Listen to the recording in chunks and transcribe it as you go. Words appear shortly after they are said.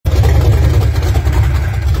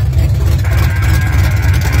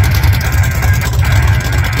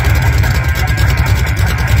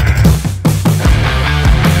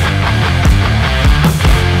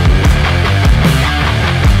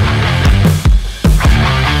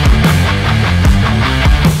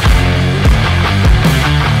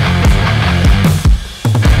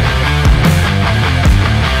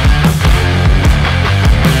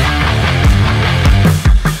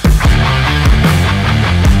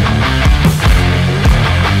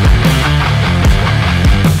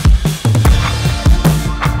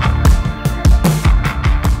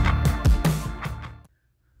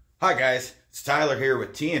It's Tyler here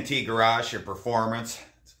with T.N.T. Garage and Performance.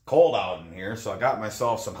 It's cold out in here, so I got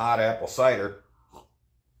myself some hot apple cider.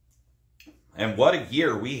 And what a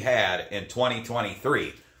year we had in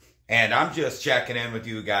 2023. And I'm just checking in with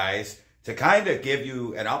you guys to kind of give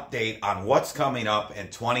you an update on what's coming up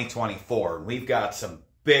in 2024. We've got some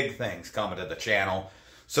big things coming to the channel,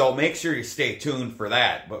 so make sure you stay tuned for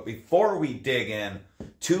that. But before we dig in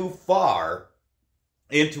too far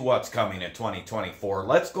into what's coming in 2024,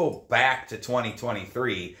 let's go back to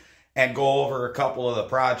 2023 and go over a couple of the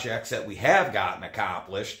projects that we have gotten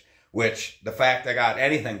accomplished, which the fact I got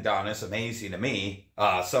anything done is amazing to me.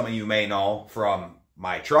 Some of you may know from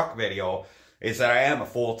my truck video is that I am a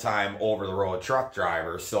full-time over-the-road truck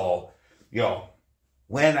driver. So, you know,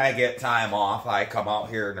 when I get time off, I come out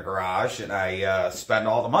here in the garage and I spend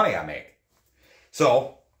all the money I make.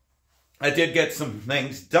 So I did get some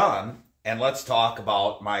things done. And let's talk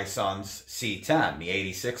about my son's C10, the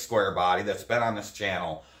 86 square body that's been on this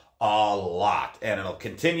channel a lot. And it'll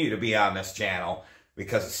continue to be on this channel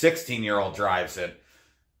because a 16-year-old drives it.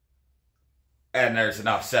 And there's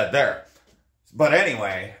enough said there. But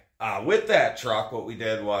anyway, with that truck, what we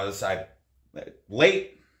did was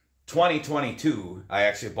late 2022, I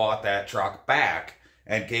actually bought that truck back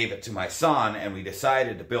and gave it to my son. And we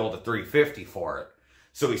decided to build a 350 for it.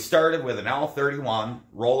 So we started with an L31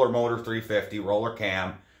 roller motor 350, roller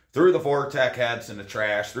cam, threw the Vortec heads in the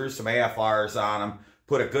trash, threw some AFRs on them,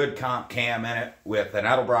 put a good comp cam in it with an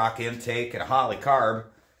Edelbrock intake and a Holly carb,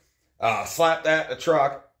 slapped that in the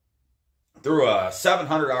truck, threw a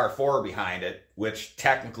 700 R4 behind it, which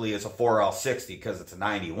technically is a 4L60 because it's a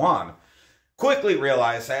 91. Quickly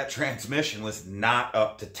realized that transmission was not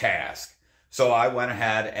up to task. So I went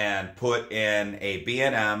ahead and put in a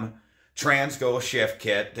B&M Transgo shift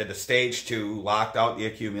kit, did the stage 2, locked out the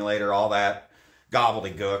accumulator, all that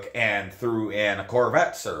gobbledygook, and threw in a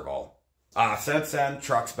Corvette servo. Since then,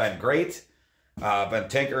 truck's been great. Been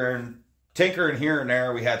tinkering here and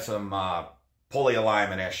there. We had some pulley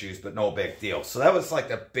alignment issues, but no big deal. So that was like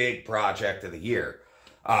the big project of the year.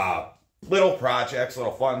 Little projects,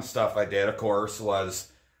 little fun stuff I did, of course,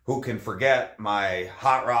 was who can forget my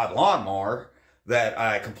hot rod lawnmower that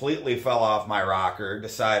I completely fell off my rocker,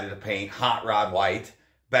 decided to paint hot rod white,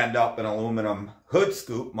 bend up an aluminum hood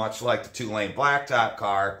scoop, much like the 2-lane blacktop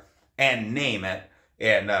car, and name it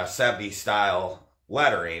in 70s style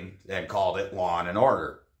lettering, and called it Lawn and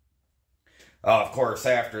Order. Of course,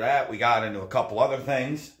 after that, we got into a couple other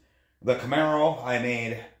things. The Camaro, I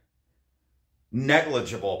made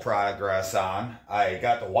negligible progress on. I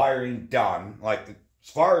got the wiring done. As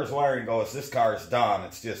far as wiring goes, this car is done.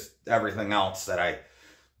 It's just everything else that I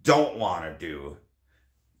don't want to do.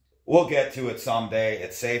 We'll get to it someday.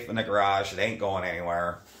 It's safe in the garage. It ain't going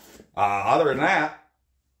anywhere. Other than that,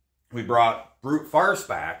 we brought Brute Farce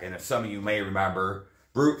back. And if some of you may remember,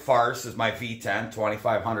 Brute Farce is my V10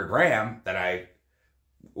 2500 Ram that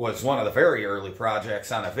was one of the very early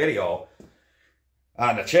projects on a video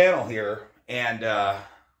on the channel here. And,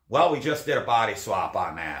 well, we just did a body swap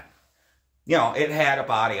on that. You know, it had a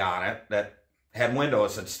body on it that had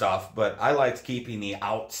windows and stuff, but I liked keeping the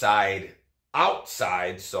outside,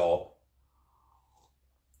 so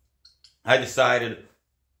I decided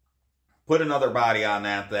put another body on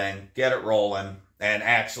that thing, get it rolling, and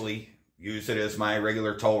actually use it as my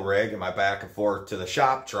regular tow rig and my back and forth to the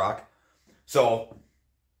shop truck. So,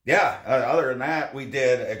 yeah, other than that, we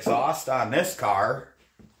did exhaust on this car,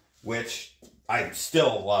 which I'm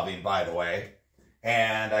still loving, by the way.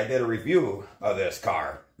 And I did a review of this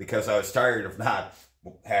car because I was tired of not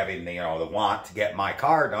having the want to get my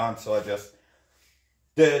car done. So I just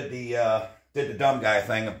did the dumb guy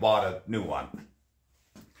thing and bought a new one.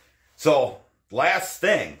 So last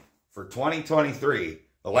thing for 2023,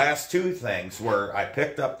 the last two things were I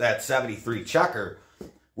picked up that 73 Checker,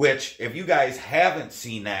 which if you guys haven't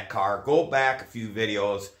seen that car, go back a few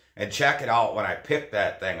videos and check it out when I picked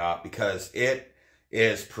that thing up because it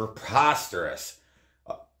is preposterous.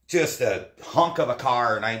 Just a hunk of a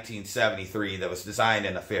car in 1973 that was designed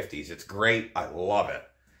in the 50s. It's great. I love it.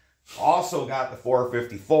 Also got the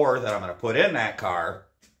 454 that I'm going to put in that car.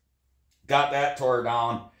 Got that tore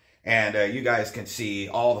down. And you guys can see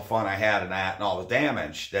all the fun I had in that and all the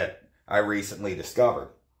damage that I recently discovered.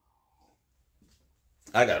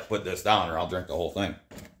 I got to put this down or I'll drink the whole thing.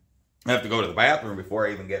 I have to go to the bathroom before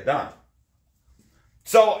I even get done.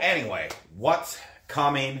 So anyway, what's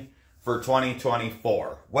coming for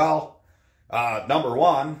 2024? Well, number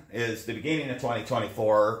one is the beginning of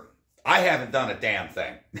 2024. I haven't done a damn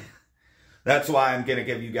thing. That's why I'm going to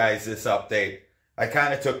give you guys this update. I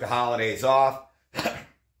kind of took the holidays off.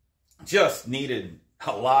 Just needed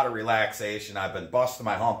a lot of relaxation. I've been busting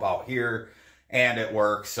my hump out here and it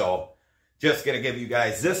works. So just going to give you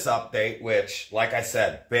guys this update, which, like I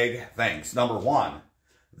said, big things. Number one,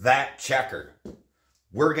 that checker.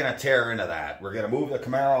 We're going to tear into that. We're going to move the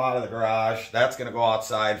Camaro out of the garage. That's going to go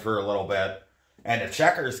outside for a little bit. And the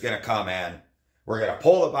checker is going to come in. We're going to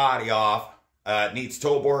pull the body off. It needs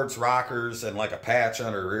toe boards, rockers, and like a patch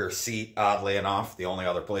under the rear seat, oddly enough. The only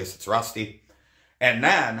other place it's rusty. And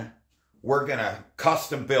then we're going to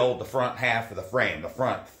custom build the front half of the frame, the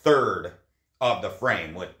front third of the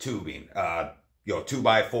frame with tubing.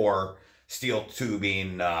 2x4 steel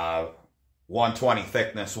tubing, 120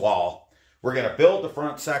 thickness wall. We're going to build the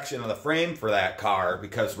front section of the frame for that car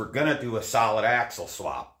because we're going to do a solid axle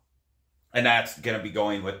swap. And that's going to be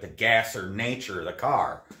going with the gasser nature of the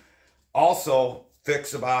car. Also,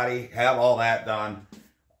 fix the body, have all that done.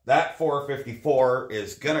 That 454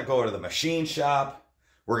 is going to go to the machine shop.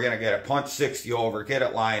 We're going to get it punch 60 over, get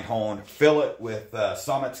it line honed, fill it with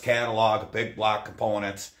Summit's catalog of big block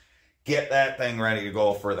components, get that thing ready to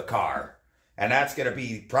go for the car. And that's going to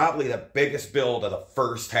be probably the biggest build of the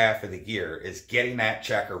first half of the year, is getting that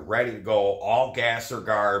checker ready to go, all gasser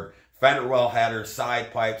garb, fender well headers,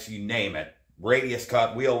 side pipes, you name it, radius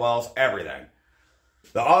cut, wheel wells, everything.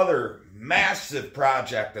 The other massive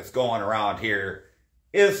project that's going around here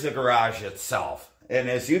is the garage itself. And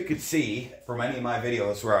as you could see from any of my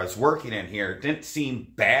videos where I was working in here, it didn't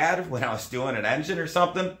seem bad when I was doing an engine or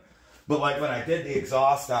something. But like when I did the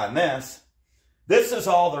exhaust on this is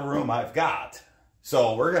all the room I've got.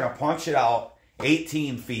 So we're going to punch it out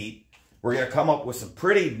 18 feet. We're going to come up with some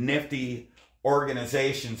pretty nifty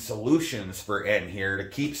organization solutions for in here to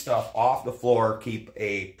keep stuff off the floor, keep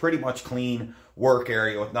a pretty much clean work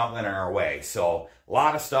area with nothing in our way. So a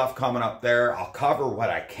lot of stuff coming up there. I'll cover what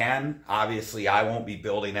I can. Obviously, I won't be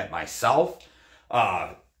building it myself.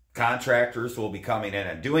 Contractors will be coming in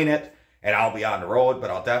and doing it, and I'll be on the road,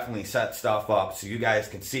 but I'll definitely set stuff up so you guys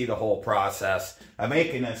can see the whole process of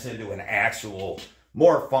making this into an actual,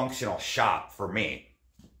 more functional shop for me.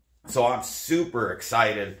 So I'm super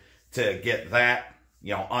excited to get that,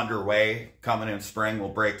 underway. Coming in spring, we'll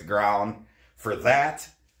break the ground for that.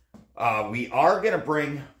 We are going to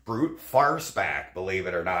bring Brute Farce back, believe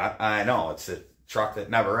it or not. I know, it's a truck that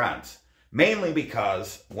never ends. Mainly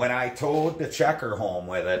because when I towed the checker home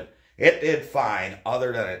with it, it did fine,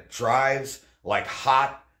 other than it drives like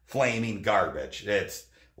hot, flaming garbage. It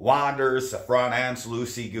wanders, the front end's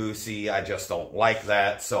loosey-goosey. I just don't like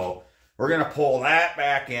that. So we're going to pull that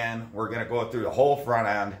back in. We're going to go through the whole front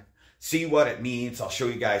end, see what it needs. I'll show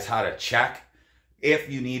you guys how to check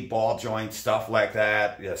if you need ball joints, stuff like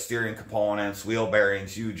that, steering components, wheel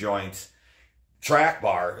bearings, U-joints, track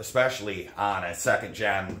bar, especially on a second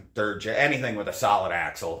gen, third gen, anything with a solid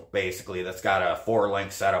axle, basically, that's got a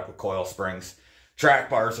 4-link setup with coil springs. Track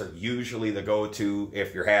bars are usually the go-to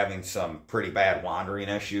if you're having some pretty bad wandering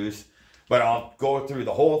issues. But I'll go through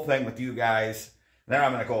the whole thing with you guys. Then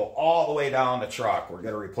I'm going to go all the way down the truck. We're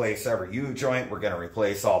going to replace every U-joint. We're going to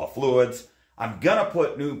replace all the fluids. I'm going to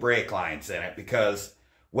put new brake lines in it because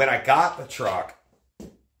when I got the truck,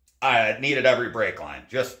 I needed every brake line,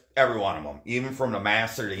 just every one of them, even from the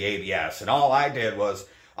master to the ABS. And all I did was,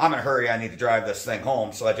 I'm in a hurry, I need to drive this thing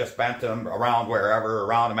home. So I just bent them around wherever,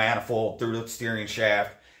 around the manifold, through the steering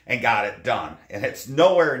shaft, and got it done. And it's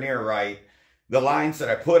nowhere near right. The lines that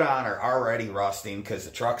I put on are already rusting because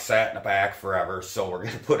the truck sat in the back forever. So we're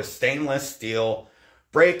going to put a stainless steel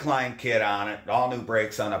brake line kit on it, all new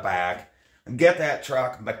brakes on the back, and get that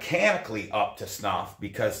truck mechanically up to snuff,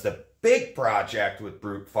 because the big project with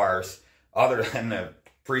Brute Farce, other than the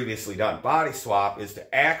previously done body swap, is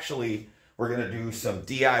to actually, we're going to do some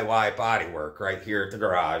DIY body work right here at the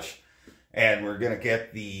garage. And we're going to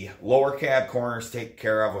get the lower cab corners taken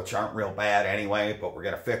care of, which aren't real bad anyway, but we're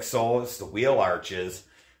going to fix those, the wheel arches,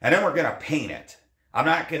 and then we're going to paint it. I'm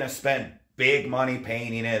not going to spend big money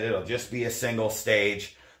painting it. It'll just be a single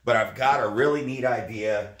stage, but I've got a really neat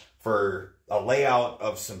idea for a layout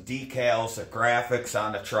of some decals, some graphics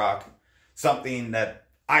on the truck, something that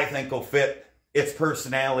I think will fit its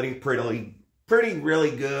personality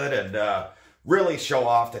really good, and really show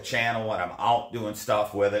off the channel when I'm out doing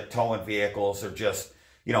stuff with it, towing vehicles, or just,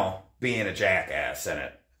 being a jackass in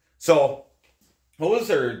it. So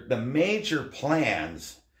those are the major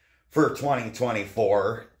plans for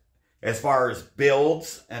 2024 as far as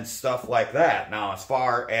builds and stuff like that. Now, as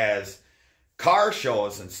far as car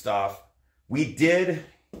shows and stuff, we did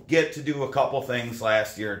get to do a couple things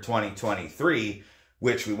last year in 2023,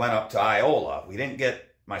 which we went up to Iola. We didn't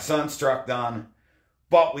get my son's truck done,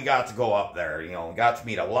 but we got to go up there. We got to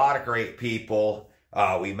meet a lot of great people.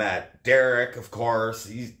 We met Derek, of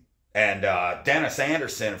course, and Dennis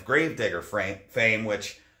Anderson of Gravedigger fame,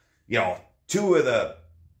 which, two of the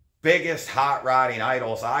biggest hot rodding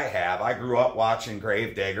idols I have. I grew up watching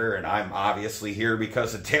Gravedigger, and I'm obviously here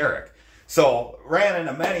because of Derek. So ran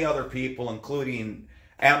into many other people, including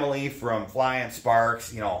Emily from Flying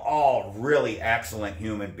Sparks, all really excellent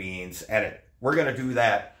human beings. And we're going to do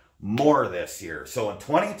that more this year. So in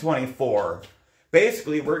 2024,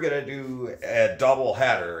 basically we're going to do a double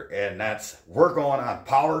header, and we're going on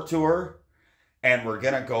Power Tour, and we're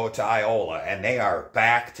going to go to Iola, and they are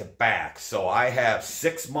back to back. So I have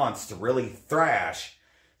 6 months to really thrash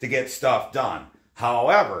to get stuff done.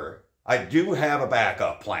 However, I do have a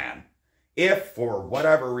backup plan. If for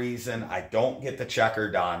whatever reason I don't get the checker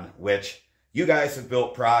done, which you guys have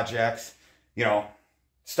built projects,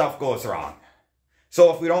 stuff goes wrong.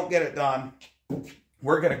 So if we don't get it done,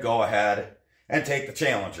 we're going to go ahead and take the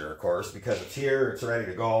Challenger, of course, because it's here, it's ready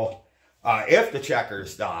to go. If the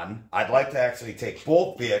checker's done, I'd like to actually take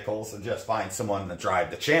both vehicles and just find someone to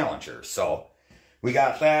drive the Challenger. So we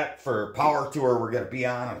got that for Power Tour we're going to be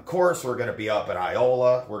on. And of course, we're going to be up at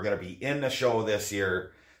Iola. We're going to be in the show this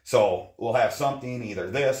year. So we'll have something, either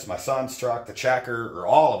this, my son's truck, the checker, or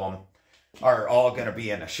all of them are all going to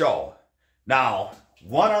be in the show. Now,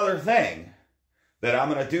 one other thing that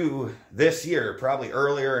I'm going to do this year, probably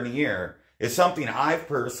earlier in the year, is something I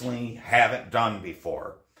personally haven't done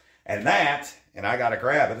before. And that, and I got to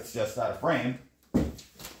grab it, it's just out of frame,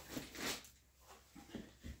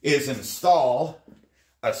 is install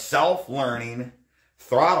a self-learning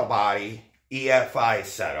throttle body EFI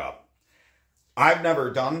setup. I've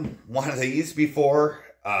never done one of these before.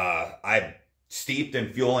 I'm steeped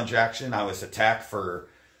in fuel injection. I was a tech for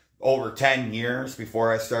over 10 years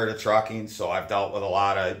before I started trucking, so I've dealt with a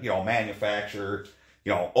lot of, manufacturer,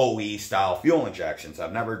 OE style fuel injections.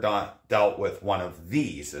 I've never dealt with one of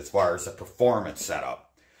these as far as a performance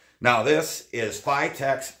setup. Now this is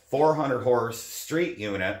FiTech's 400 horse street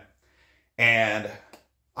unit, and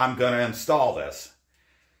I'm going to install this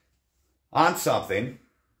on something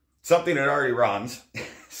that already runs.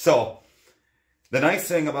 So the nice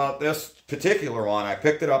thing about this particular one, I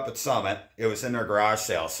picked it up at Summit. It was in their garage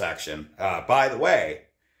sale section. By the way,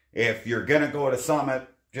 if you're going to go to Summit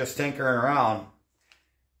just tinkering around,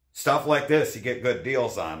 stuff like this you get good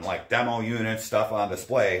deals on, like demo units, stuff on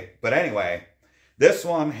display. But anyway, this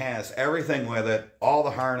one has everything with it, all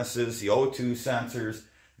the harnesses, the O2 sensors,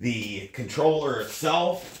 the controller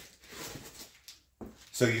itself,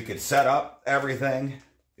 so you could set up everything.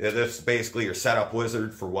 This is basically your setup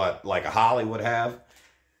wizard for what like a Holly would have.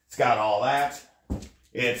 It's got all that.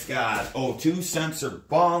 It's got O2 sensor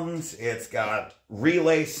bungs. It's got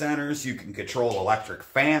relay centers. You can control electric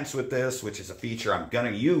fans with this, which is a feature I'm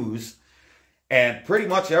going to use. And pretty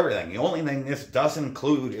much everything. The only thing this doesn't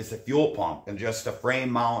include is the fuel pump, and just a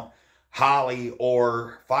frame mount Holly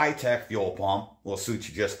or FiTech fuel pump will suit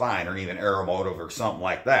you just fine, or even Aeromotive or something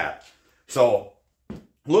like that. So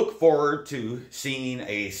look forward to seeing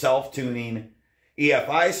a self-tuning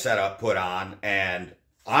EFI setup put on, and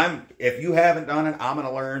if you haven't done it, I'm going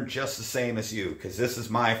to learn just the same as you, because this is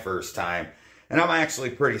my first time, and I'm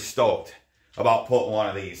actually pretty stoked about putting one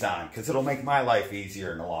of these on, because it'll make my life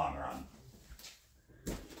easier in the long run.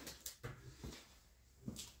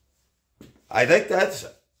 I think that's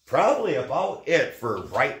probably about it for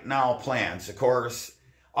right now plans. Of course,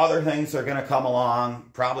 other things are going to come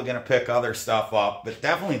along, probably going to pick other stuff up, but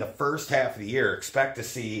definitely the first half of the year, expect to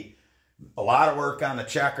see a lot of work on the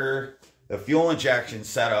checker, the fuel injection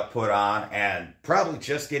setup put on, and probably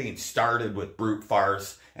just getting started with brute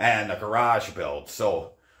farce and the garage build.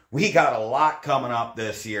 So we got a lot coming up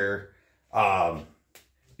this year.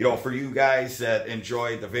 For you guys that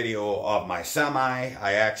enjoyed the video of my semi,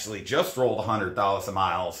 I actually just rolled 100,000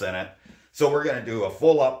 miles in it. So we're going to do a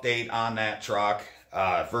full update on that truck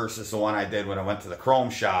versus the one I did when I went to the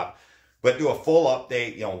chrome shop. But do a full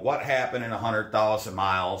update, what happened in 100,000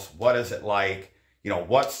 miles? What is it like?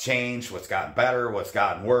 What's changed? What's gotten better? What's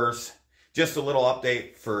gotten worse? Just a little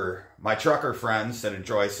update for my trucker friends that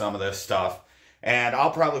enjoy some of this stuff. And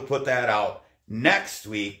I'll probably put that out next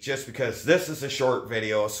week, just because this is a short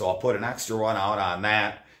video, so I'll put an extra one out on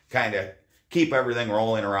that, kind of keep everything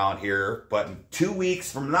rolling around here. But in 2 weeks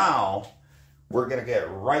from now, we're going to get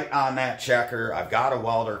right on that checker. I've got a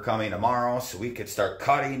welder coming tomorrow, so we could start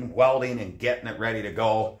cutting, welding, and getting it ready to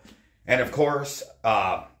go. And of course,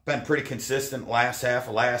 been pretty consistent last half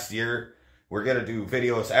of last year. We're going to do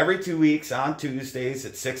videos every 2 weeks on Tuesdays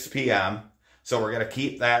at 6 p.m. So we're going to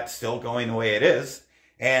keep that still going the way it is.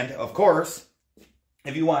 And of course,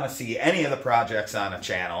 if you want to see any of the projects on the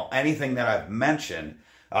channel, anything that I've mentioned,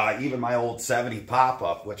 even my old 70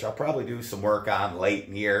 pop-up, which I'll probably do some work on late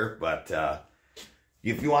in the year, but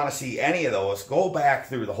if you want to see any of those, go back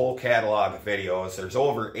through the whole catalog of videos. There's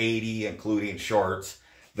over 80, including shorts,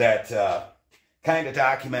 that kind of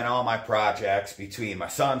document all my projects between my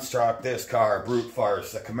son's truck, this car, Brute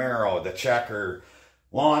Farce, the Camaro, the Checker,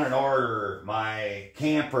 Lawn and Order, my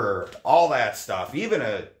camper, all that stuff. Even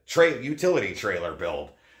a utility trailer build.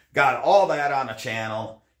 Got all that on the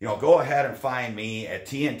channel. You know, go ahead and find me at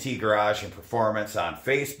T.N.T. Garage and Performance on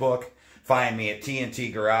Facebook. Find me at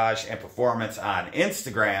T.N.T. Garage and Performance on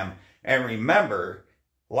Instagram. And remember,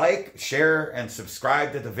 like, share, and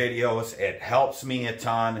subscribe to the videos. It helps me a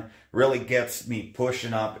ton. Really gets me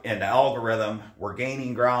pushing up in the algorithm. We're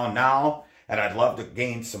gaining ground now, and I'd love to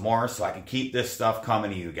gain some more so I can keep this stuff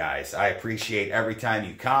coming to you guys. I appreciate every time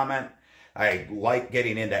you comment. I like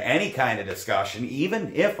getting into any kind of discussion,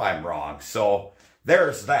 even if I'm wrong. So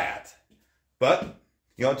there's that. But,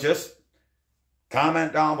 you know, just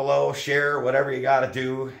comment down below, share, whatever you got to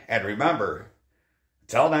do. And remember,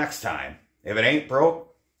 until next time, if it ain't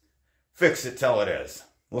broke, fix it till it is.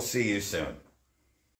 We'll see you soon.